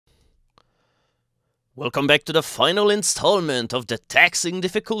Welcome back to the final installment of the taxing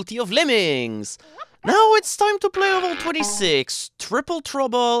difficulty of Lemmings. Now it's time to play level 26, Triple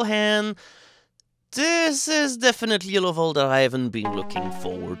Trouble, and this is definitely a level that I haven't been looking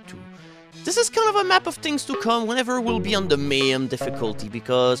forward to. This is kind of a map of things to come whenever we'll be on the Mayhem difficulty,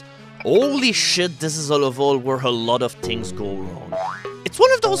 because holy shit, this is a level where a lot of things go wrong. It's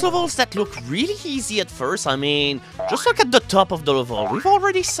one of those levels that look really easy at first. I mean, just look at the top of the level. We've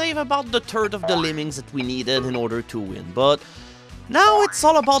already saved about the third of the Lemmings that we needed in order to win, but now it's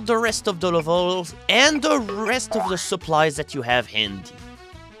all about the rest of the levels and the rest of the supplies that you have handy.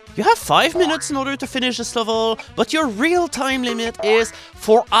 You have 5 minutes in order to finish this level, but your real time limit is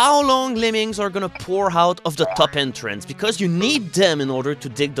for how long Lemmings are gonna pour out of the top entrance, because you need them in order to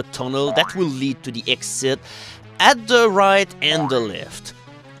dig the tunnel that will lead to the exit at the right and the left.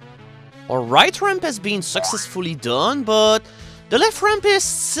 Our right ramp has been successfully done, but the left ramp is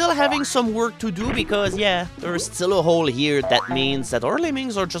still having some work to do because, yeah, there's still a hole here. That means that our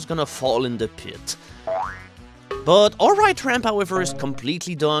Lemmings are just gonna fall in the pit. But our right ramp, however, is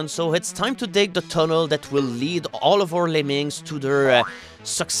completely done, so it's time to dig the tunnel that will lead all of our Lemmings to their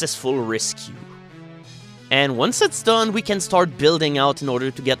successful rescue. And once it's done, we can start building out in order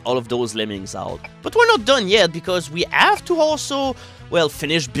to get all of those Lemmings out. But we're not done yet, because we have to also, well,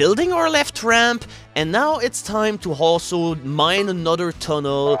 finish building our left ramp, and now it's time to also mine another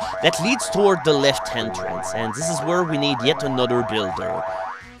tunnel that leads toward the left entrance, and this is where we need yet another builder.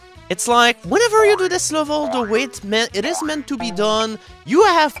 It's like, whenever you do this level, the way it is meant to be done, you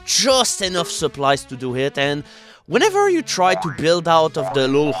have just enough supplies to do it, and whenever you try to build out of the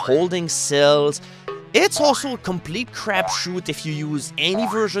little holding cells, it's also a complete crapshoot if you use any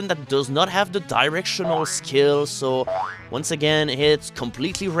version that does not have the directional skill, so once again, it's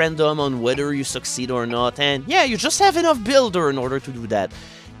completely random on whether you succeed or not, and yeah, you just have enough builder in order to do that.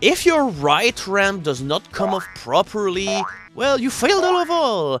 If your right ramp does not come off properly, well, you failed the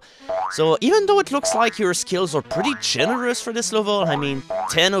level! So even though it looks like your skills are pretty generous for this level, I mean,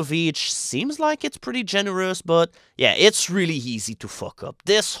 10 of each seems like it's pretty generous, but yeah, it's really easy to fuck up.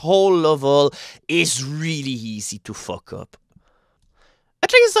 This whole level is really easy to fuck up.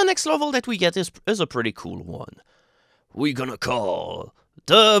 At least the next level that we get is a pretty cool one. We're gonna call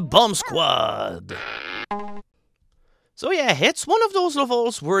the Bomb Squad. So yeah, it's one of those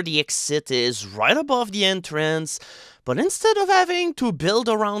levels where the exit is right above the entrance, but instead of having to build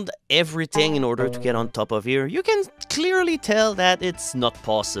around everything in order to get on top of here, you can clearly tell that it's not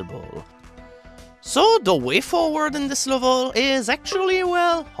possible. So the way forward in this level is actually,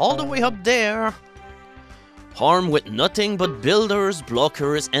 well, all the way up there. Armed with nothing but builders,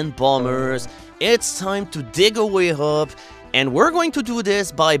 blockers, and bombers, it's time to dig a way up, and we're going to do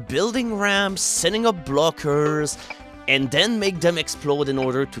this by building ramps, setting up blockers, and then make them explode in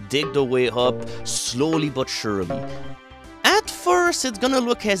order to dig the way up slowly but surely. At first, it's gonna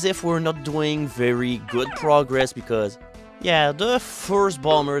look as if we're not doing very good progress because, yeah, the first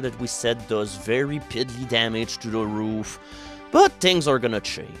bomber that we set does very piddly damage to the roof, but things are gonna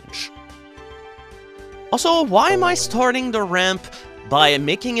change. Also, why am I starting the ramp by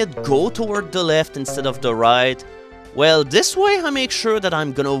making it go toward the left instead of the right? Well, this way I make sure that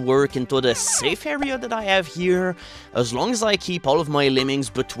I'm gonna work into the safe area that I have here. As long as I keep all of my Lemmings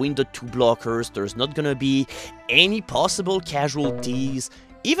between the two blockers, there's not gonna be any possible casualties.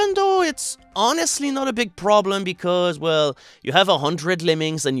 Even though it's honestly not a big problem because, well, you have 100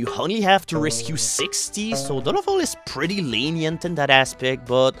 Lemmings and you only have to rescue 60, so the level is pretty lenient in that aspect,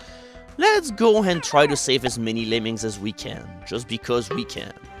 but let's go and try to save as many Lemmings as we can, just because we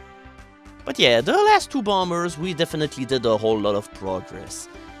can. But yeah, the last two bombers, we definitely did a whole lot of progress.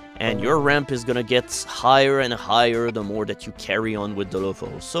 And your ramp is gonna get higher and higher the more that you carry on with the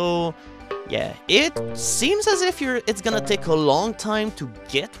level. So, yeah, it seems as if it's gonna take a long time to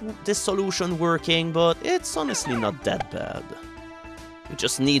get this solution working, but it's honestly not that bad. We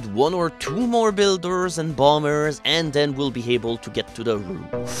just need 1 or 2 more builders and bombers, and then we'll be able to get to the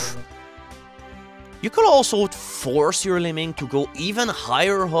roof. You could also force your Lemming to go even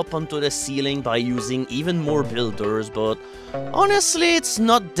higher up onto the ceiling by using even more builders, but honestly it's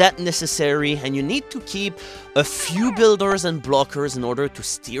not that necessary, and you need to keep a few builders and blockers in order to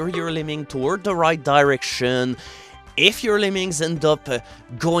steer your Lemming toward the right direction. If your Lemmings end up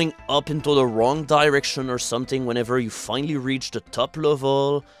going up into the wrong direction or something whenever you finally reach the top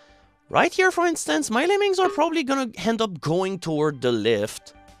level, right here for instance, my Lemmings are probably gonna end up going toward the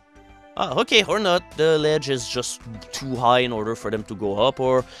left. Okay, or not, the ledge is just too high in order for them to go up,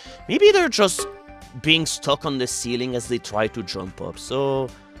 or maybe they're just being stuck on the ceiling as they try to jump up, so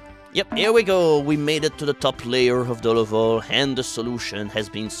Yep, here we go. We made it to the top layer of the level, and the solution has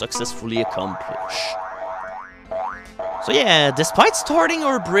been successfully accomplished. So yeah, despite starting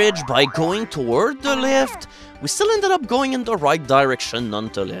our bridge by going toward the left, we still ended up going in the right direction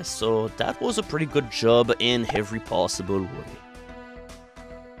nonetheless, so that was a pretty good job in every possible way.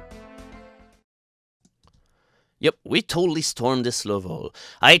 Yep, we totally stormed this level.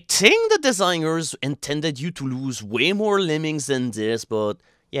 I think the designers intended you to lose way more lemmings than this, but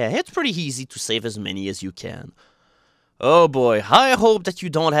yeah, it's pretty easy to save as many as you can. Oh boy, I hope that you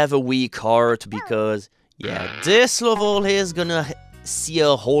don't have a weak heart, because yeah, this level is gonna see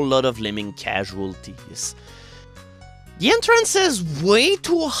a whole lot of lemming casualties. The entrance is way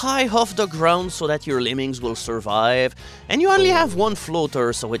too high off the ground so that your lemmings will survive, and you only have one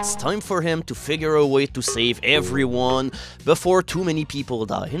floater, so it's time for him to figure a way to save everyone before too many people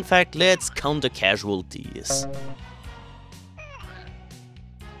die. In fact, let's count the casualties.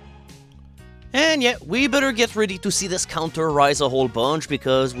 And yeah, we better get ready to see this counter rise a whole bunch,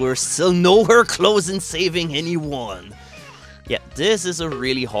 because we're still nowhere close in saving anyone. Yeah, this is a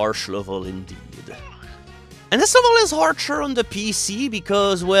really harsh level indeed. And this level is harsher on the PC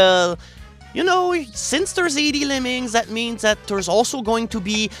because, well, you know, since there's 80 lemmings, that means that there's also going to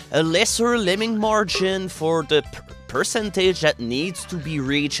be a lesser lemming margin for the percentage that needs to be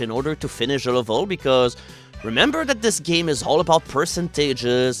reached in order to finish a level, because remember that this game is all about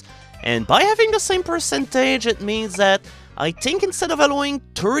percentages, and by having the same percentage, it means that I think instead of allowing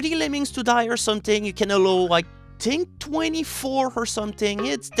 30 lemmings to die or something, you can allow, like, think 24 or something.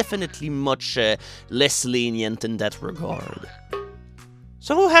 It's definitely much less lenient in that regard.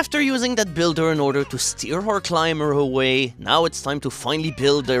 So after using that builder in order to steer our climber away, now it's time to finally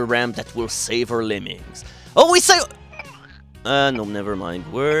build a ramp that will save our lemmings. Oh, we say... no, never mind.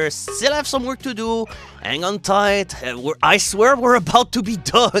 We still have some work to do. Hang on tight. I swear we're about to be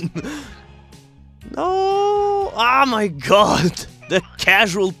done. No. Oh my god. The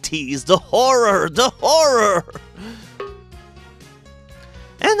casualties. The horror. The horror.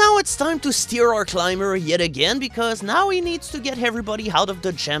 And now it's time to steer our climber yet again, because now he needs to get everybody out of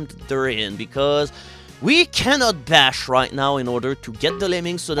the jam that they're in, because we cannot bash right now in order to get the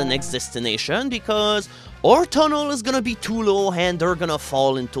lemmings to the next destination, because our tunnel is gonna be too low and they're gonna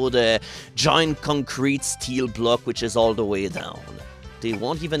fall into the giant concrete steel block which is all the way down. They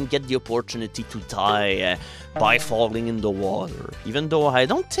won't even get the opportunity to die by falling in the water, even though I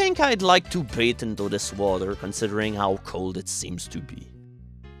don't think I'd like to bait into this water considering how cold it seems to be.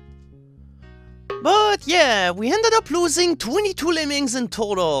 But yeah, we ended up losing 22 lemmings in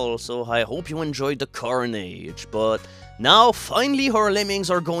total, so I hope you enjoyed the carnage. But now, finally, our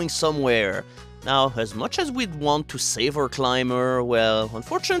lemmings are going somewhere. Now, as much as we'd want to save our climber, well,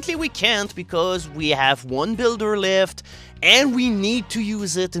 unfortunately we can't, because we have one builder left, and we need to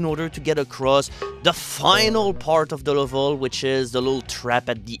use it in order to get across the final part of the level, which is the little trap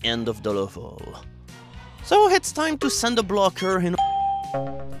at the end of the level. So it's time to send a blocker in...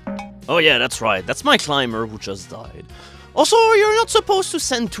 Oh yeah, that's right, that's my climber who just died. Also, you're not supposed to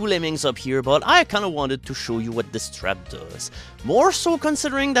send 2 lemmings up here, but I kinda wanted to show you what this trap does. More so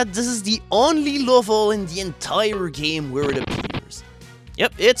considering that this is the only level in the entire game where it appears.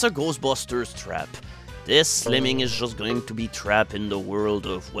 Yep, it's a Ghostbusters trap. This lemming is just going to be trapped in the world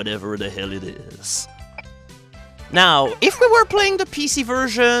of whatever the hell it is. Now, if we were playing the PC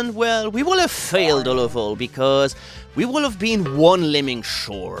version, well, we will have failed the level, because we will have been 1 lemming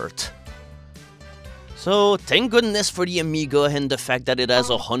short. So, thank goodness for the Amiga and the fact that it has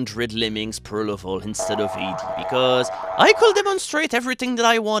 100 lemmings per level instead of 80, because I could demonstrate everything that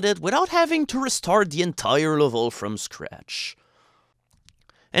I wanted without having to restart the entire level from scratch.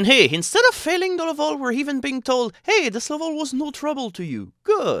 And hey, instead of failing the level, we're even being told, hey, this level was no trouble to you.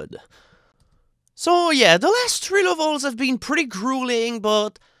 Good. So yeah, the last 3 levels have been pretty grueling,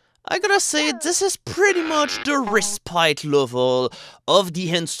 but I gotta say, this is pretty much the respite level of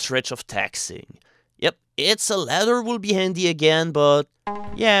the end stretch of taxing. Yep, it's a ladder will be handy again, but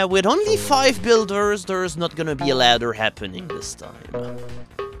yeah, with only 5 builders, there's not gonna be a ladder happening this time.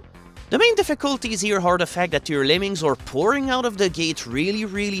 The main difficulties here are the fact that your lemmings are pouring out of the gate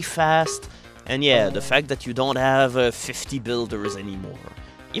really fast, and yeah, the fact that you don't have 50 builders anymore.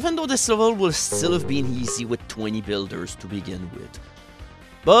 Even though this level will still have been easy with 20 builders to begin with.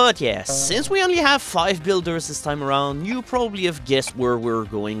 But yeah, since we only have 5 builders this time around, you probably have guessed where we're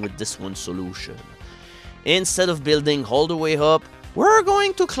going with this one solution. Instead of building all the way up, we're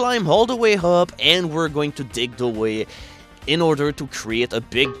going to climb all the way up, and we're going to dig the way in order to create a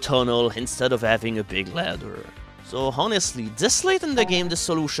big tunnel instead of having a big ladder. So honestly, this late in the game, the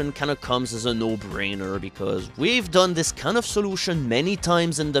solution kind of comes as a no-brainer because we've done this kind of solution many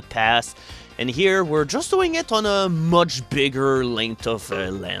times in the past, and here we're just doing it on a much bigger length of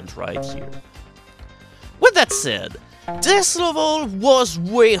land right here. With that said, this level was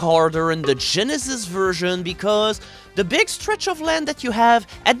way harder in the Genesis version because the big stretch of land that you have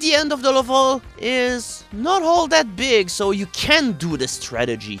at the end of the level is not all that big, so you can't do the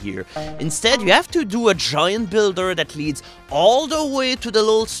strategy here. Instead, you have to do a giant builder that leads all the way to the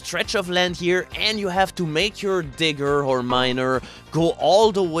little stretch of land here, and you have to make your digger or miner go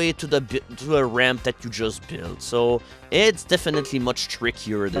all the way to the ramp that you just built. So it's definitely much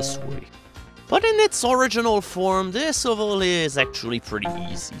trickier this way. But in its original form, this level is actually pretty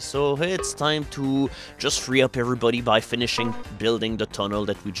easy, so it's time to just free up everybody by finishing building the tunnel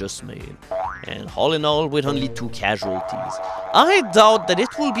that we just made. And all in all, with only 2 casualties. I doubt that it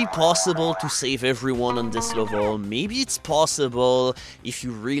will be possible to save everyone on this level. Maybe it's possible if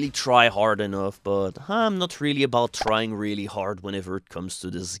you really try hard enough, but I'm not really about trying really hard whenever it comes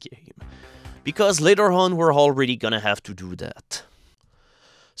to this game. Because later on, we're already gonna have to do that.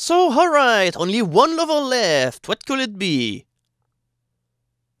 So, alright, only 1 level left. What could it be?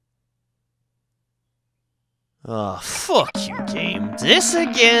 Ah, fuck you, game. This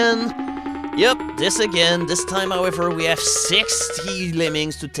again? Yep, this again. This time, however, we have 60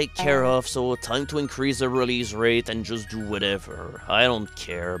 lemmings to take care of, so time to increase the release rate and just do whatever. I don't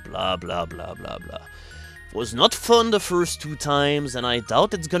care, blah blah blah blah blah. It was not fun the first 2 times, and I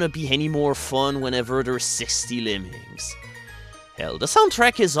doubt it's gonna be any more fun whenever there's 60 lemmings. Hell, the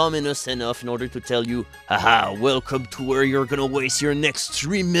soundtrack is ominous enough in order to tell you, haha, welcome to where you're gonna waste your next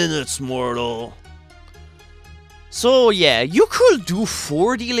 3 minutes, mortal. So yeah, you could do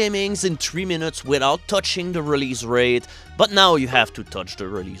 40 lemmings in 3 minutes without touching the release rate, but now you have to touch the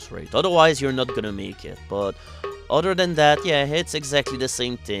release rate, otherwise you're not gonna make it. But other than that, yeah, it's exactly the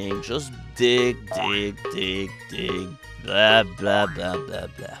same thing, just dig, dig, dig, dig, blah, blah, blah, blah,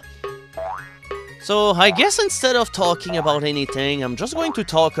 blah. So, I guess instead of talking about anything, I'm just going to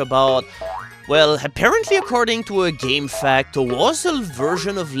talk about, well, apparently according to a game fact, there was a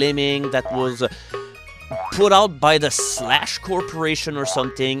version of Lemming that was put out by the Slash Corporation or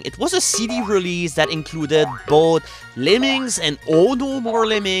something. It was a CD release that included both Lemmings and Oh No More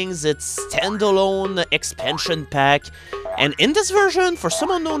Lemmings, its standalone expansion pack. And in this version, for some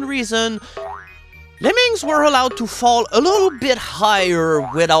unknown reason, Lemmings were allowed to fall a little bit higher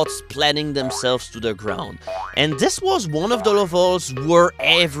without splatting themselves to the ground. And this was one of the levels where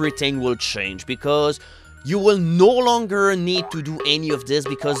everything will change, because you will no longer need to do any of this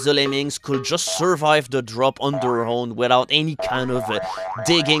because the Lemmings could just survive the drop on their own without any kind of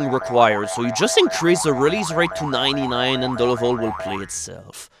digging required. So you just increase the release rate to 99 and the level will play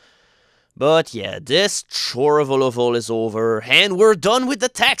itself. But yeah, this chore of a level is over, and we're done with the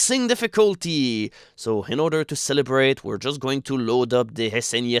taxing difficulty! So in order to celebrate, we're just going to load up the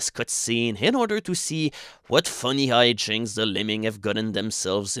SNES cutscene in order to see what funny hijinks the Lemming have gotten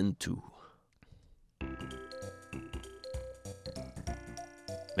themselves into.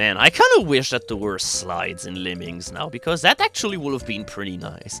 Man, I kinda wish that there were slides in Lemmings now, because that actually would have been pretty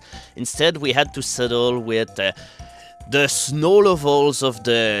nice. Instead, we had to settle with the snow levels of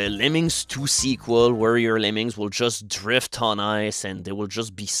the Lemmings 2 sequel, where your Lemmings will just drift on ice and they will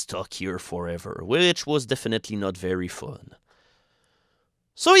just be stuck here forever, which was definitely not very fun.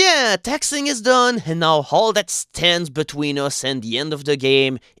 So yeah, taxing is done, and now all that stands between us and the end of the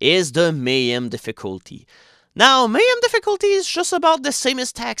game is the Mayhem difficulty. Now, Mayhem difficulty is just about the same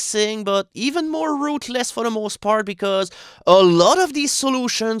as taxing, but even more ruthless for the most part, because a lot of these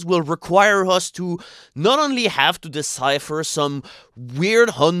solutions will require us to not only have to decipher some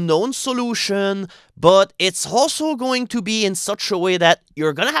weird unknown solution, but it's also going to be in such a way that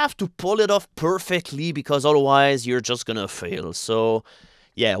you're gonna have to pull it off perfectly, because otherwise you're just gonna fail. So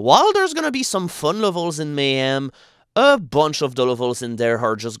yeah, while there's gonna be some fun levels in Mayhem, a bunch of the levels in there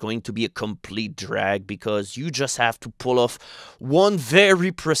are just going to be a complete drag, because you just have to pull off one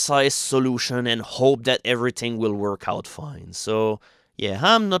very precise solution and hope that everything will work out fine. So yeah,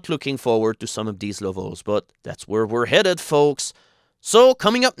 I'm not looking forward to some of these levels, but that's where we're headed, folks. So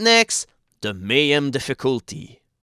coming up next, the Mayhem difficulty.